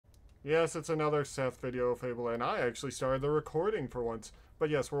Yes, it's another Seth video Fable, and I actually started the recording for once.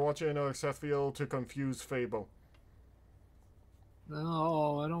 But yes, we're watching another Seth video to confuse Fable.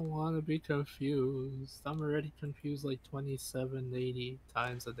 No, I don't want to be confused. I'm already confused like 27, 80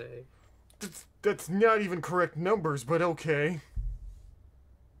 times a day. That's not even correct numbers, but okay.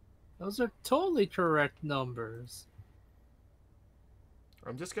 Those are totally correct numbers.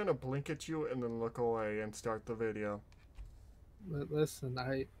 I'm just gonna blink at you and then look away and start the video. Listen,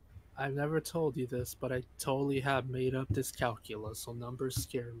 I've never told you this, but I totally have made up this calculus, so numbers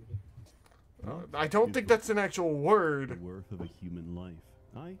scare me. I don't think that's an actual word. The worth of a human life.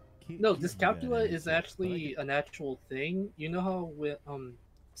 I can't. No, this calcula is actually an actual thing. You know how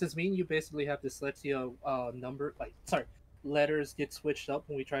since me and you basically have dyslexia, letters get switched up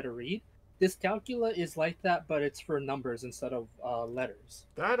when we try to read. This calcula is like that, but it's for numbers instead of letters.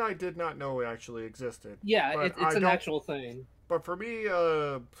 That I did not know actually existed. Yeah, it's an actual thing. But for me,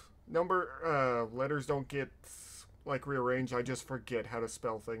 letters don't get like rearranged. I just forget how to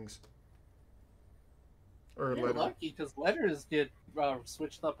spell things. You're lucky because letters get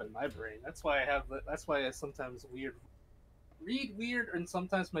switched up in my brain. That's why I sometimes read weird, and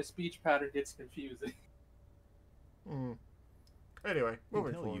sometimes my speech pattern gets confusing. Anyway,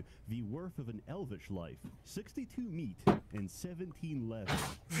 moving forward. You the worth of an elvish life: 62 meat and 17 leather.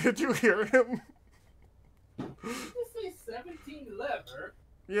 Did you hear him? Did you say 17 leather?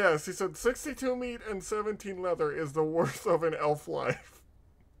 Yes, he said 62 meat and 17 leather is the worth of an elf life.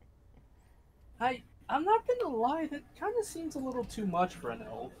 I'm not gonna lie, that kind of seems a little too much for an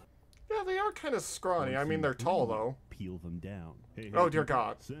elf. Yeah, they are kind of scrawny. I mean, they're tall, though. Peel them down. Hey, oh, dear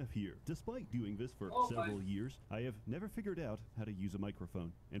God. Seth here. Despite doing this for several years, I have never figured out how to use a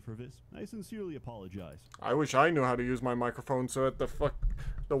microphone. And for this, I sincerely apologize. I wish I knew how to use my microphone so that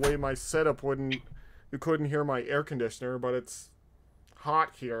the way my setup you couldn't hear my air conditioner, but it's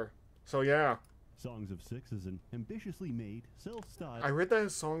hot here. So, yeah. Songs of Six is an ambitiously made, self-styled... I read that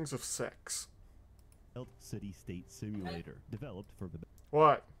as Songs of Sex. City-state simulator, developed for the...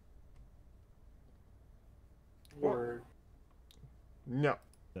 What? Word. No.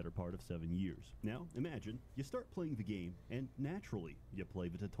 Better part of 7 years. Now, imagine you start playing the game, and naturally, you play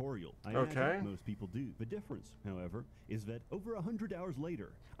the tutorial. I imagine most people do. The difference, however, is that over 100 hours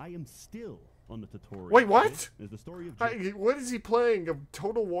later, I am still on the tutorial. Wait, what? This is the story of what is he playing? A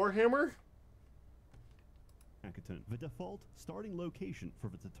Total Warhammer? The default starting location for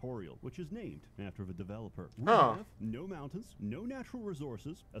the tutorial, which is named after the developer. We have no mountains, no natural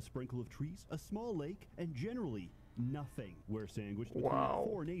resources, a sprinkle of trees, a small lake, and generally nothing. We're sandwiched between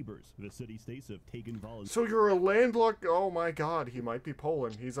 4 neighbors. The city-states have taken volunteers. So you're a landlocked... Oh my God, he might be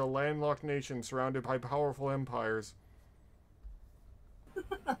Poland. He's a landlocked nation surrounded by powerful empires.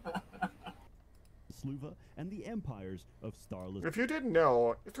 Sluva and the empires of Starless. If you didn't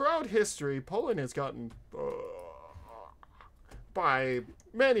know, throughout history, Poland has gotten by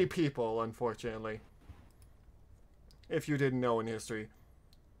many people, unfortunately. If you didn't know in history.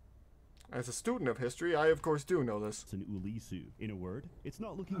 As a student of history, I of course do know this. It's an Ulisu. In a word, it's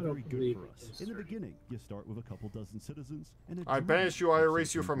not looking very good for us. In the beginning, you start with a couple dozen citizens, and I banish you, I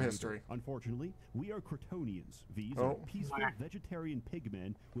erase you from history. Unfortunately, we are Crotonians. These are peaceful vegetarian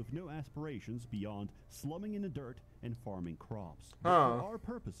pigmen with no aspirations beyond slumming in the dirt and farming crops. But for our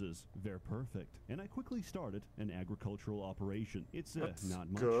purposes, they're perfect. And I quickly started an agricultural operation. It's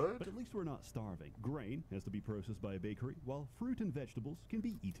not much, but at least we're not starving. Grain has to be processed by a bakery, while fruit and vegetables can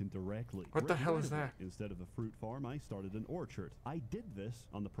be eaten directly. What the hell is that? Instead of a fruit farm, I started an orchard. I did this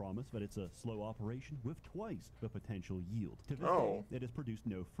on the promise that it's a slow operation with twice the potential yield. To this day, it has produced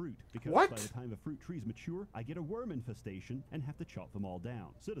no fruit, because by the time the fruit trees mature, I get a worm infestation and have to chop them all down.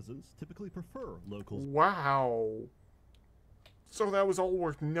 Citizens typically prefer locals. Wow. So that was all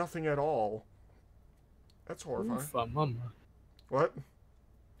worth nothing at all. That's horrifying. Oof, mama. What?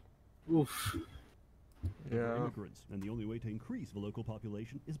 Oof. Yeah. Immigrants, and the only way to increase the local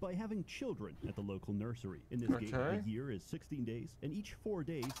population is by having children at the local nursery. In this game, a year is 16 days, and each 4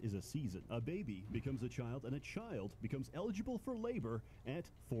 days is a season. A baby becomes a child, and a child becomes eligible for labor at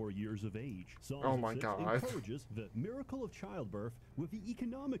 4 years of age. Oh my God. Encourages the miracle of childbirth with the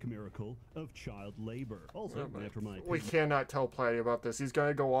economic miracle of child labor. Also, after my we cannot tell Platy about this. He's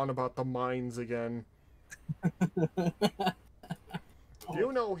gonna go on about the mines again.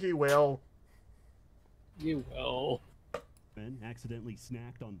 You know he will. You will. and accidentally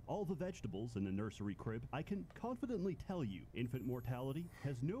snacked on all the vegetables in the nursery crib, I can confidently tell you infant mortality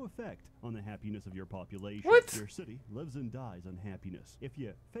has no effect on the happiness of your population. What? Your city lives and dies on happiness. If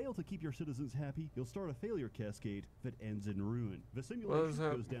you fail to keep your citizens happy, you'll start a failure cascade that ends in ruin. The simulation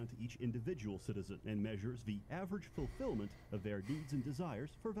goes down to each individual citizen and measures the average fulfillment of their needs and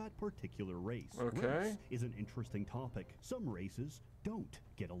desires for that particular race. Okay. Race is an interesting topic. Some races don't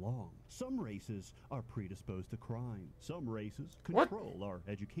get along. Some races are predisposed to crime. Some races control our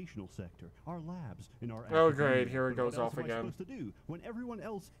educational sector, our labs, and our Oh great, here it goes off what again. am I supposed to do when everyone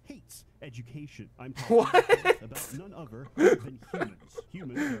else hates education? I'm talking about none other than humans.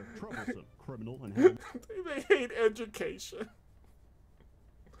 Humans are troublesome, criminal, and have They hate education.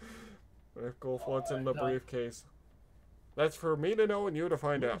 Golf what's in the briefcase. That's for me to know and you to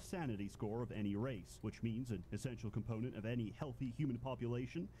find out. Sanity score of any race, which means an essential component of any healthy human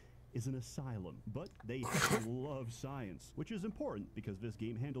population is an asylum. But they love science, which is important because this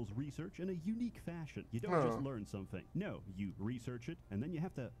game handles research in a unique fashion. You don't just learn something. No, you research it, and then you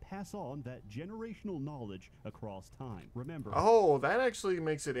have to pass on that generational knowledge across time. Remember. Oh, that actually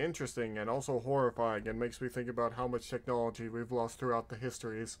makes it interesting and also horrifying and makes me think about how much technology we've lost throughout the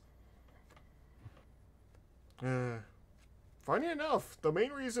histories. Funny enough, the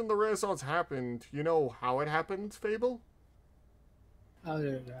main reason the Renaissance happened, you know how it happened, Fable? How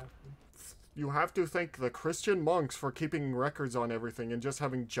did it happen? You have to thank the Christian monks for keeping records on everything and just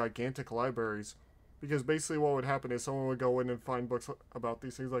having gigantic libraries. Because basically what would happen is someone would go in and find books about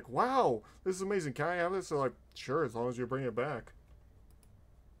these things like, wow, this is amazing, can I have this? They're like, sure, as long as you bring it back.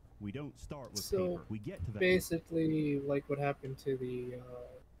 We don't start with paper. We get to that. Basically, like what happened to the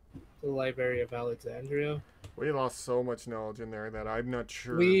Library of Alexandria. We lost so much knowledge in there that I'm not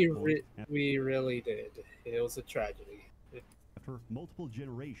sure. We really did. It was a tragedy. After multiple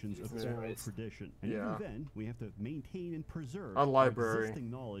generations of oral tradition, and even then, we have to maintain and preserve a library.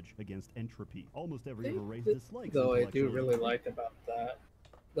 Existing knowledge against entropy. Almost every other race dislikes. Though I do really like about that,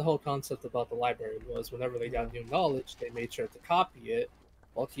 the whole concept about the library was whenever they got new knowledge, they made sure to copy it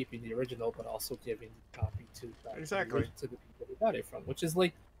while keeping the original, but also giving the copy to the people who got it from, which is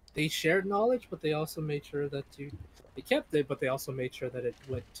like. They shared knowledge, but they also made sure that they kept it, but they also made sure that it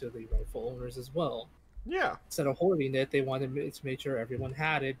went to the rightful owners as well. Yeah. Instead of hoarding it, they wanted to make sure everyone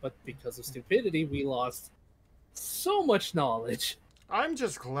had it, but because of stupidity, we lost so much knowledge. I'm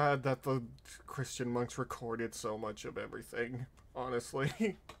just glad that the Christian monks recorded so much of everything,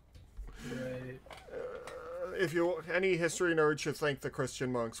 honestly. Right. If any history nerd should thank the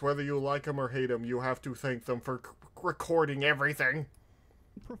Christian monks. Whether you like them or hate them, you have to thank them for recording everything.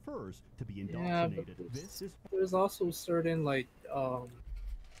 Prefers to be indoctrinated. Yeah, there's also certain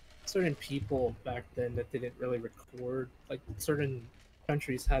certain people back then that didn't really record. Like certain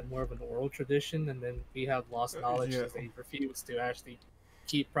countries had more of an oral tradition, and then we have lost knowledge because they refused to actually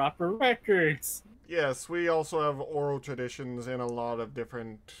keep proper records. Yes, we also have oral traditions in a lot of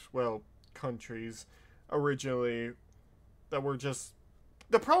different countries originally that were just.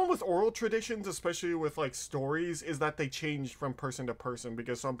 The problem with oral traditions, especially with, like, stories, is that they change from person to person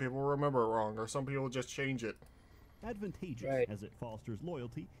because some people remember it wrong or some people just change it. Advantageous, as it fosters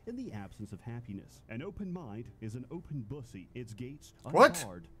loyalty in the absence of happiness. An open mind is an open bussy. Its gates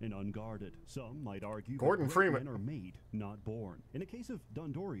unbarred and unguarded. Some might argue Gordon that Freeman men are made, not born. In a case of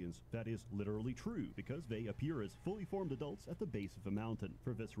Dondorians, that is literally true, because they appear as fully formed adults at the base of a mountain.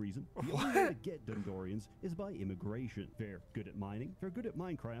 For this reason, the only way to get Dondorians is by immigration. They're good at mining, they're good at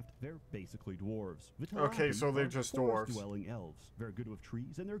Minecraft, they're basically dwarves. Okay, so they're just dwarves. Dwelling elves. They're good with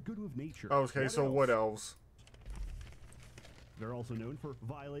trees and they're good with nature. Okay, so what elves? They're also known for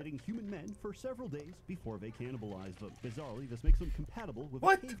violating human men for several days before they cannibalize them. Bizarrely, this makes them compatible with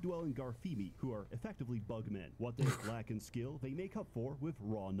cave-dwelling Garfimi, who are effectively bugmen. What they lack in skill, they make up for with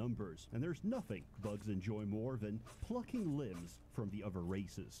raw numbers. And there's nothing bugs enjoy more than plucking limbs from the other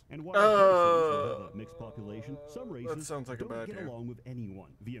races. And while races have a mixed population, some races don't get along with anyone.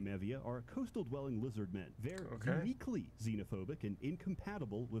 Viamevia are coastal-dwelling lizard men. They're uniquely xenophobic and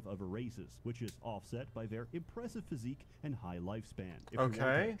incompatible with other races, which is offset by their impressive physique and high lifespan. If you want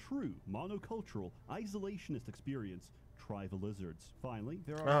a true monocultural isolationist experience, try the lizards. Finally,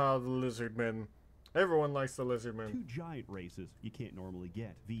 there are the lizard men. Everyone likes the lizard men. Two giant races you can't normally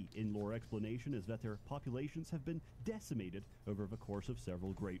get. The in-lore explanation is that their populations have been decimated over the course of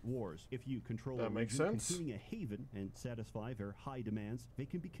several great wars. If you control a region containing a haven and satisfy their high demands, they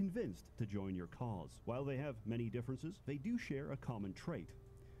can be convinced to join your cause. While they have many differences, they do share a common trait.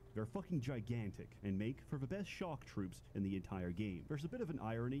 They're fucking gigantic and make for the best shock troops in the entire game. There's a bit of an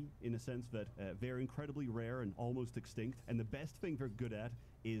irony in a sense that they're incredibly rare and almost extinct, and the best thing they're good at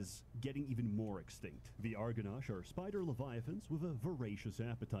is getting even more extinct. The Argonash are spider leviathans with a voracious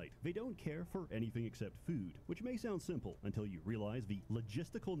appetite. They don't care for anything except food, which may sound simple until you realize the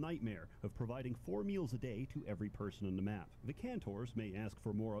logistical nightmare of providing 4 meals a day to every person on the map. The Cantors may ask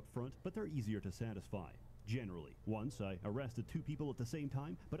for more up front, but they're easier to satisfy. Generally. Once I arrested 2 people at the same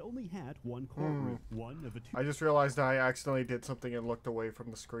time, but only had 1 courtroom. One of the 2. I just realized I accidentally did something and looked away from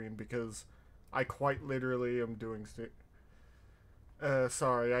the screen because I quite literally am doing...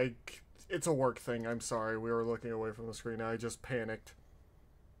 sorry, it's a work thing. I'm sorry. We were looking away from the screen. I just panicked.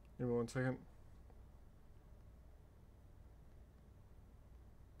 Give me 1 second.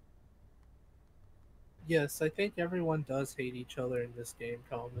 Yes, I think everyone does hate each other in this game,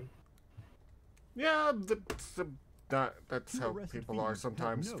 Common. Yeah, that's how people are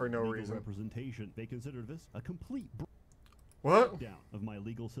sometimes for no reason. Representation. They consider this a complete breakdown of my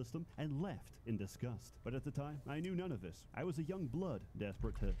legal system and left in disgust. But at the time, I knew none of this. I was a young blood,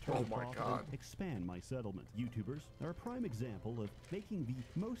 desperate to turn and expand my settlement. YouTubers are a prime example of making the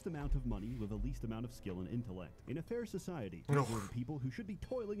most amount of money with the least amount of skill and intellect. In a fair society, these are the people who should be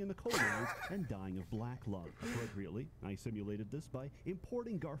toiling in the coal mines and dying of black lung. Appropriately, I simulated this by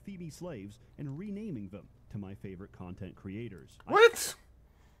importing Garfimi slaves and renaming them to my favorite content creators. What?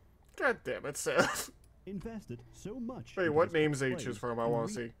 God damn it, Seth. Invested so much. Wait, what names they choose from? I want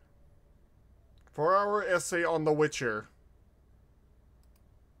to see. 4-hour essay on The Witcher.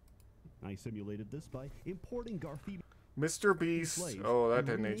 I simulated this by importing Garfimi. Mr. Beast. Oh, that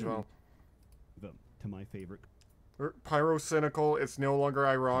didn't age well. Them to my favorite. Pyrocynical. It's no longer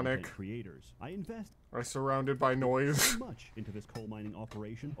ironic. Creators. I'm surrounded by noise. So much into this coal mining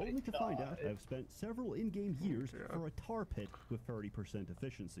operation, only to find out I've spent several in-game years for a tar pit with 30%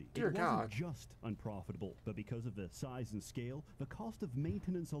 efficiency. It wasn't just unprofitable, but because of the size and scale, the cost of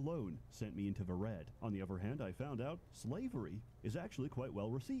maintenance alone sent me into the red. On the other hand, I found out slavery is actually quite well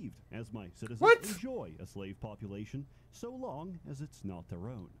received, as my citizens enjoy a slave population so long as it's not their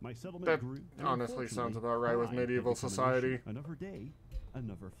own. My settlement grew. Honestly sounds about right with medieval society. Another day,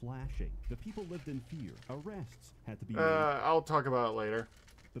 another flashing. The people lived in fear. Arrests had to be made. I'll talk about it later.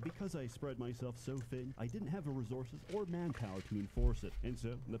 But because I spread myself so thin, I didn't have the resources or manpower to enforce it. And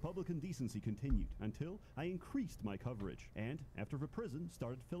so, the public indecency continued until I increased my coverage. And after the prison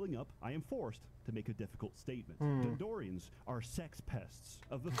started filling up, I am forced to make a difficult statement. Dondorians are sex pests.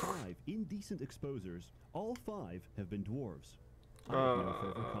 Of the 5 indecent exposers, all 5 have been dwarves. I have no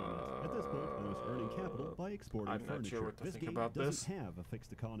further comment. At this point, I was earning capital by exporting furniture. Not sure what to this think game about doesn't have a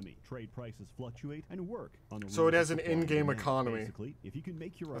fixed economy. Trade prices fluctuate and work on a so it has an in-game economy. Basically, if you can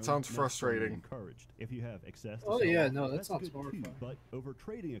make your own, that sounds frustrating. Encouraged. If you have excess to that sounds horrifying. But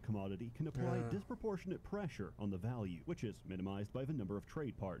overtrading a commodity can apply disproportionate pressure on the value, which is minimized by the number of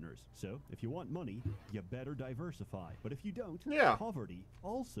trade partners. So, if you want money, you better diversify. But if you don't, poverty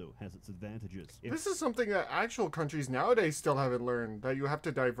also has its advantages. This is something that actual countries nowadays still haven't learned, that you have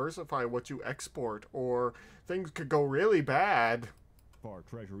to diversify what you export, or things could go really bad. If our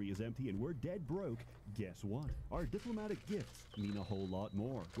treasury is empty and we're dead broke, guess what? Our diplomatic gifts mean a whole lot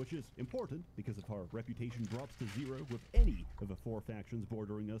more, which is important because if our reputation drops to 0 with any of the 4 factions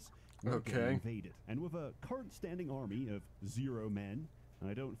bordering us, we're getting invaded. And with a current standing army of 0 men,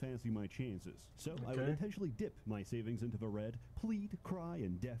 I don't fancy my chances. So I would intentionally dip my savings into the red, plead, cry,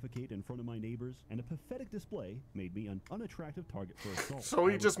 and defecate in front of my neighbors, and a pathetic display made me an unattractive target for assault. So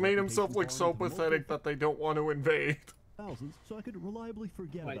he just made himself look so pathetic that they don't want to invade. Thousands, so I could reliably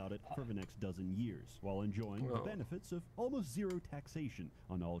forget about it for the next dozen years, while enjoying the benefits of almost 0 taxation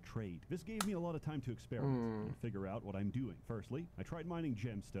on all trade. This gave me a lot of time to experiment and figure out what I'm doing. Firstly, I tried mining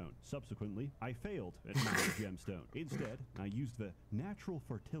gemstone. Subsequently, I failed at mining gemstone. Instead, I used the natural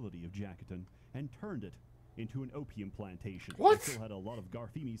fertility of Jacketon and turned it into an opium plantation. What? I still had a lot of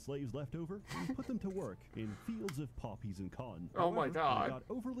Garfimi slaves left over and put them to work in fields of poppies and cotton. Oh my God. I got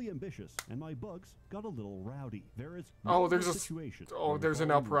overly ambitious and my bugs got a little rowdy. There is there's a situation. There's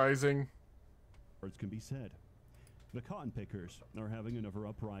an uprising. Words can be said. The cotton pickers are having another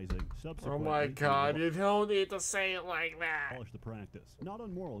uprising. Oh my God, you don't need to say it like that. Polish the practice. Not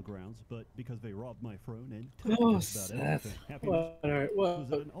on moral grounds, but because they robbed my throne and took just about everything.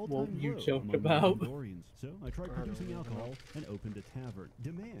 What you joke about? So I tried producing alcohol and opened a tavern.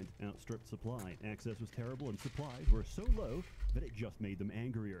 Demand outstripped supply. Access was terrible and supplies were so low that it just made them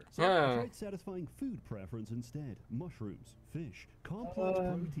angrier. So I tried satisfying food preference instead. Mushrooms, fish, complex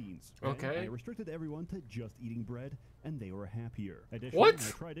proteins. I restricted everyone to just eating bread and they were happier. Additionally, What?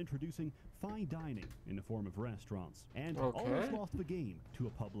 I tried introducing fine dining in the form of restaurants, and almost lost the game to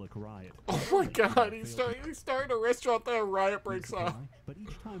a public riot. Oh my god, he's starting a restaurant there, riot breaks out. But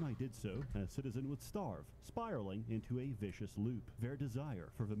each time I did so, a citizen would starve, spiraling into a vicious loop. Their desire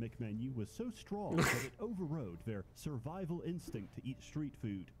for the McMenu was so strong that it overrode their survival instinct to eat street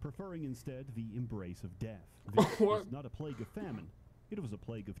food, preferring instead the embrace of death. This was not a plague of famine, it was a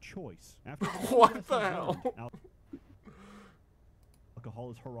plague of choice. After what the hell?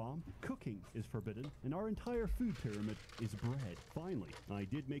 Alcohol is haram, cooking is forbidden, and our entire food pyramid is bread. Finally, I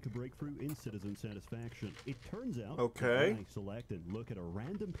did make a breakthrough in citizen satisfaction. It turns out that when I select and look at a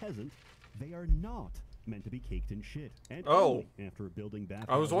random peasant, they are not meant to be caked in shit. And only after building back,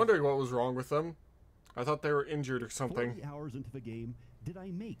 I was wondering what was wrong with them. I thought they were injured or something. 40 hours into the game, did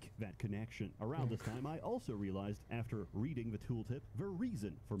I make that connection? Around this time, I also realized, after reading the tooltip, the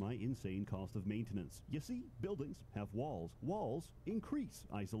reason for my insane cost of maintenance. You see, buildings have walls. Walls increase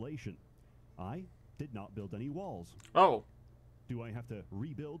isolation. I did not build any walls. Oh. Do I have to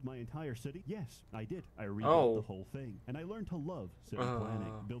rebuild my entire city? Yes, I did. I rebuilt the whole thing. And I learned to love city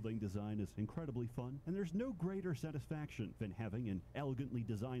planning. Building design is incredibly fun, and there's no greater satisfaction than having an elegantly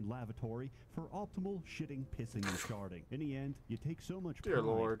designed lavatory for optimal shitting, pissing, and sharding. In the end, you take so much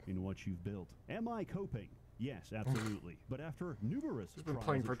pride in what you've built. Am I coping? Yes, absolutely. But after numerous He's been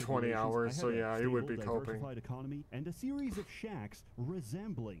playing for 20 hours, so yeah, he would be coping. Economy and a series of shacks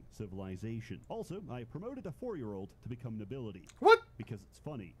resembling civilization. Also, I promoted a 4-year-old to become nobility. What? Because it's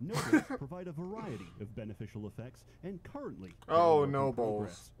funny. Nobles provide a variety of beneficial effects, and currently,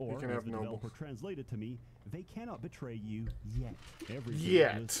 nobles. Or, you can as have the nobles. developer translated to me, they cannot betray you yet.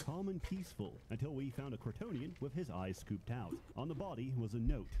 Yet. Was calm and peaceful until we found a Crotonian with his eyes scooped out. On the body was a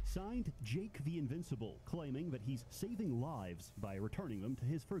note signed Jake the Invincible, claiming that he's saving lives by returning them to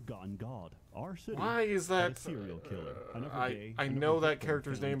his forgotten god. Our city. Why is that? A serial killer. I know that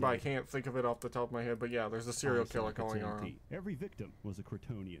character's name, but I can't think of it off the top of my head. But yeah, there's a serial killer going on. Every victim was a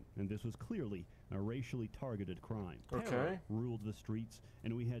Crotonian, and this was clearly a racially targeted crime. Okay. Terror ruled the streets,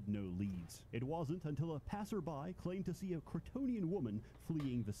 and we had no leads. It wasn't until a passerby claimed to see a Crotonian woman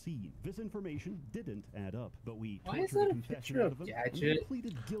fleeing the scene. This information didn't add up, but we tortured the confession out of him and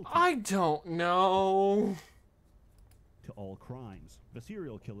pleaded guilty. I don't know. To all crimes. The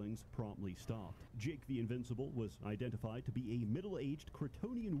serial killings promptly stopped. Jake the Invincible was identified to be a middle-aged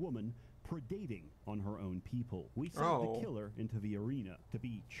Crotonian woman predating on her own people. We sent the killer into the arena to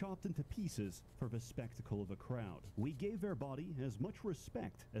be chopped into pieces for the spectacle of a crowd. We gave their body as much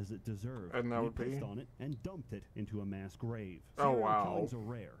respect as it deserved. And that we would be? pissed on it and dumped it into a mass grave. Oh, wow. Serial killings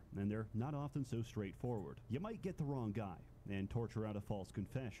are rare, and they're not often so straightforward. You might get the wrong guy and torture out a false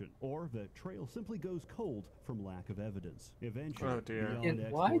confession, or the trail simply goes cold from lack of evidence. Eventually, beyond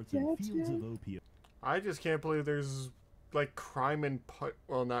exports and fields of opium. I just can't believe there's like crime and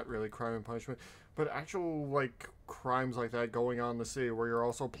well, not really crime and punishment, but actual like crimes like that going on in the city where you're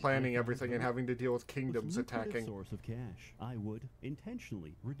also planning everything and having to deal with kingdoms attacking. Source of cash. I would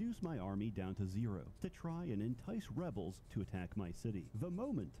intentionally reduce my army down to 0 to try and entice rebels to attack my city. The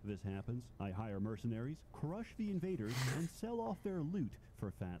moment this happens, I hire mercenaries, crush the invaders, and sell off their loot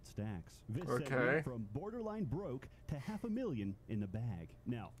for fat stacks. This sent me from borderline broke to $500,000 in the bag.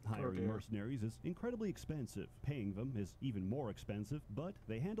 Now, hiring mercenaries is incredibly expensive. Paying them is even more expensive, but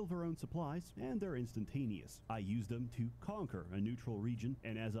they handle their own supplies and they're instantaneous. I use them to conquer a neutral region,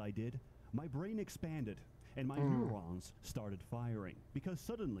 and as I did, my brain expanded and my neurons started firing, because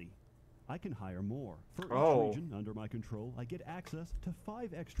suddenly I can hire more. For each region under my control, I get access to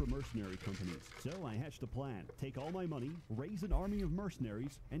 5 extra mercenary companies. So I hatched a plan. Take all my money, raise an army of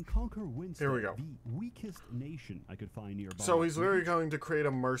mercenaries, and conquer Winston, the weakest nation I could find nearby. So he's literally going to create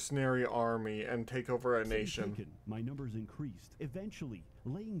a mercenary army and take over a nation. My numbers increased, eventually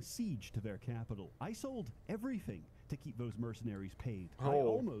laying siege to their capital. I sold everything to keep those mercenaries paid. I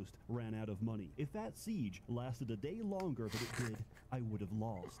almost ran out of money. If that siege lasted a day longer than it did, I would have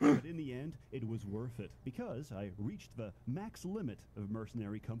lost. But in the end, it was worth it, because I reached the max limit of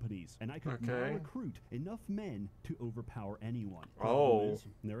mercenary companies, and I could now recruit enough men to overpower anyone. Problem is,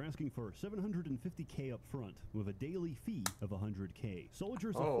 they're asking for $750K up front, with a daily fee of $100K.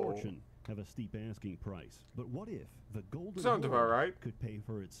 Soldiers of fortune have a steep asking price. But what if the golden horde could pay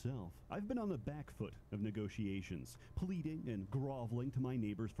for itself? I've been on the back foot of negotiations, pleading and groveling to my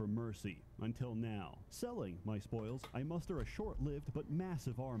neighbors for mercy, until now. Selling my spoils, I muster a short-lived but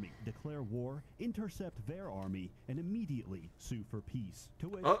massive army, declare war, intercept their army, and immediately sue for peace, to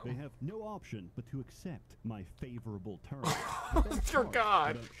which they have no option but to accept my favorable terms. Dear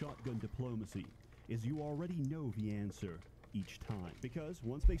God! About shotgun diplomacy is you already know the answer. each time. Because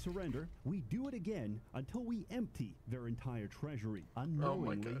once they surrender, we do it again until we empty their entire treasury. Oh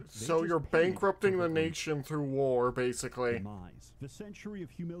my god. So you're bankrupting the nation through war, basically. Demise. The century of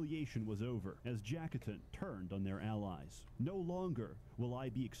humiliation was over as Jackaton turned on their allies. No longer will I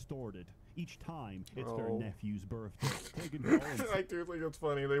be extorted each time it's their nephew's birthday. I do think it's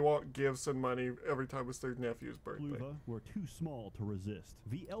funny. They want gifts and money every time it's their nephew's birthday. Luva were too small to resist.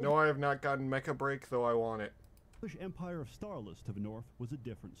 No, I have not gotten Mecha Break, though I want it. The English empire of Starless to the north was a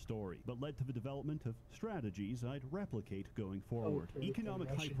different story, but led to the development of strategies I'd replicate going forward.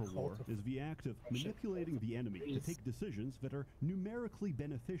 Economic hyperwar is the act of manipulating the enemy to take decisions that are numerically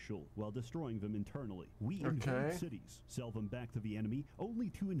beneficial while destroying them internally. We invade cities, sell them back to the enemy,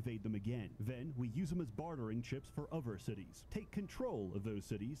 only to invade them again. Then we use them as bartering chips for other cities, take control of those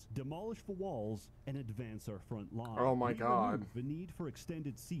cities, demolish the walls, and advance our front line. Oh my god. The need for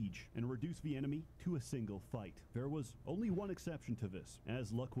extended siege and reduce the enemy to a single fight. There was only one exception to this.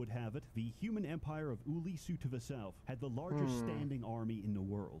 As luck would have it, the human empire of Ulisu to the south had the largest standing army in the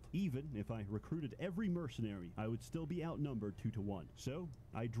world. Even if I recruited every mercenary, I would still be outnumbered 2 to 1. So,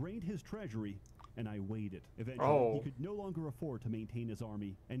 I drained his treasury, and I waited. Eventually, he could no longer afford to maintain his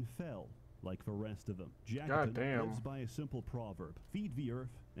army, and fell like the rest of them. Jackaton lives by a simple proverb. Feed the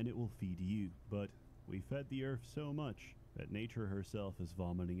earth, and it will feed you. But we fed the earth so much that nature herself is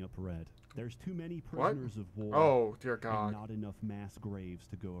vomiting up red. There's too many prisoners of war. Oh, dear God. And not enough mass graves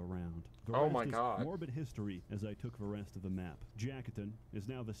to go around. The oh rest my is God. Morbid history as I took the rest of the map. Jackaton is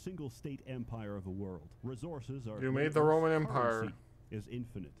now the single state empire of the world. Resources are... You made the Roman Empire. Is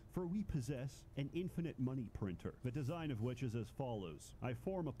infinite, for we possess an infinite money printer, the design of which is as follows. I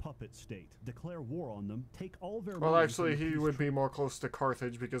form a puppet state, declare war on them, take all their money... Well, actually, he would be more close to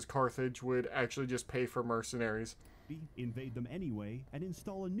Carthage, because Carthage would actually just pay for mercenaries. Invade them anyway, and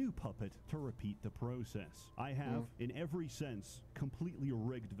install a new puppet to repeat the process. I have, in every sense, completely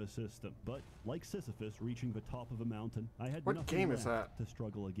rigged the system, but like Sisyphus reaching the top of a mountain, I had nothing left to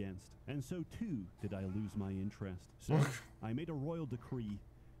struggle against, and so too did I lose my interest. So I made a royal decree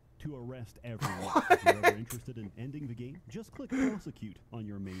to arrest everyone. If you're ever interested in ending the game, just click prosecute on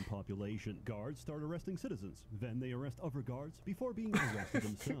your main population. Guards start arresting citizens. Then they arrest other guards before being arrested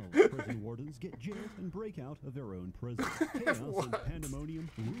themselves. Prison wardens get jailed and break out of their own prison. Chaos and pandemonium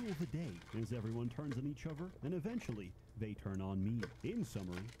rule the day as everyone turns on each other, and eventually they turn on me. In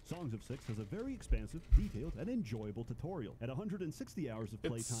summary, Songs of Six has a very expansive, detailed, and enjoyable tutorial. At 160 hours of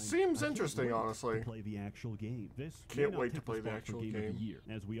playtime, it seems interesting, honestly. To play the actual game. This can't wait to play the actual game. Of the year.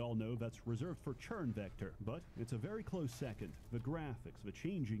 As we all know, that's reserved for Churn Vector, but it's a very close second. The graphics, the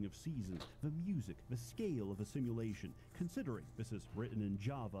changing of seasons, the music, the scale of the simulation. Considering this is written in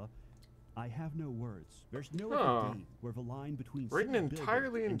Java, I have no words. There's no other game where the line between written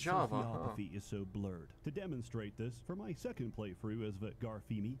entirely in Java is so blurred. To demonstrate this, for my second playthrough as the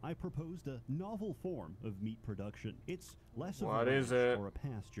Garfimi, I proposed a novel form of meat production. It's less of a ranch or a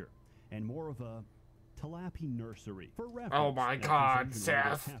pasture, and more of a tilapia nursery. For reference, oh my God,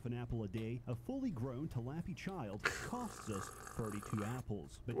 Seth! Half an apple a day, a fully grown tilapia child costs us 32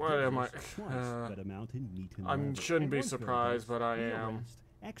 apples. But what am I? Twice that amount in meat and I shouldn't be surprised, but I am.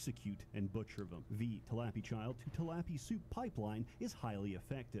 Execute and butcher them. The tilapia child to tilapia soup pipeline is highly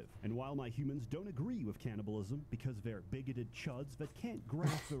effective. And while my humans don't agree with cannibalism because they're bigoted chuds that can't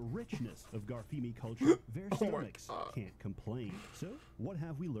grasp the richness of Garfimi culture, their stomachs can't complain. So, what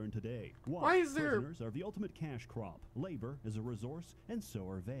have we learned today? 1. Why is there... Prisoners are the ultimate cash crop. Labor is a resource, and so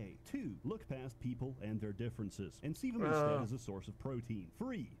are they. 2. Look past people and their differences, and see them instead as a source of protein.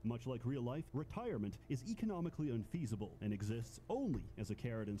 3. Much like real life, retirement is economically unfeasible and exists only as a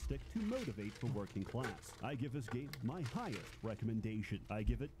carrot and stick to motivate the working class. I give this game my highest recommendation. I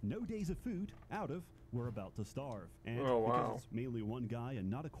give it no days of food out of we're about to starve. And because it's mainly one guy and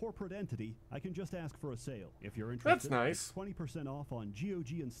not a corporate entity, I can just ask for a sale. If you're interested, that's nice. 20% off on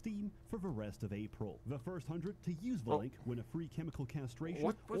GOG and Steam for the rest of April. The first 100 to use the link win a free chemical castration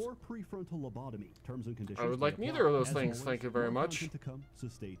or prefrontal lobotomy. Terms and conditions. I would like neither of those things, thank you very much. To come, so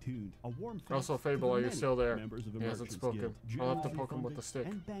stay tuned. A warm also, Fable, are you still there? He hasn't spoken. I'll have to poke him with the stick.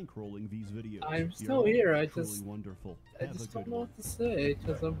 And bankrolling these videos. I'm still here, I just don't know what to say,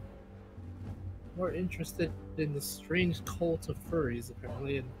 because I'm more interested in the strange cult of furries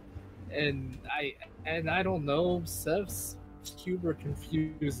apparently, and I don't know, Seth's humor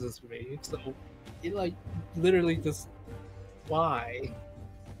confuses me, so it like literally just why?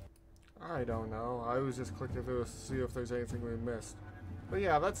 I don't know. I was just clicking through to see if there's anything we missed. But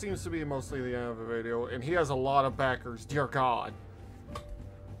yeah, that seems to be mostly the end of the video, and he has a lot of backers, dear God.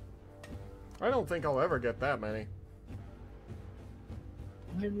 I don't think I'll ever get that many.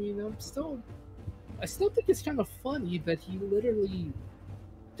 I mean, I still think it's kind of funny that he literally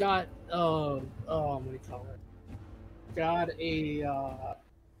got what do you call it? Got a what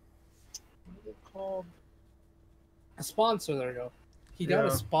is it called? A sponsor. There you go. He got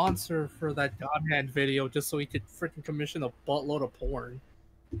a sponsor for that God Hand video just so he could freaking commission a buttload of porn.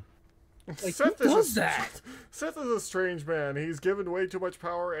 Like, who does that? Seth is a strange man. He's given way too much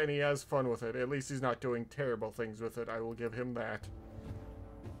power and he has fun with it. At least he's not doing terrible things with it. I will give him that.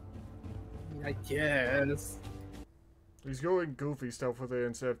 I guess. He's going goofy stuff with it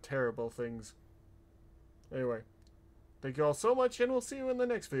instead of terrible things. Anyway. Thank you all so much, and we'll see you in the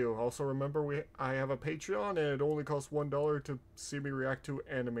next video. Also, remember, I have a Patreon, and it only costs $1 to see me react to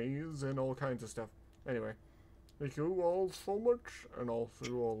animes and all kinds of stuff. Anyway, thank you all so much, and I'll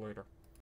see you all later.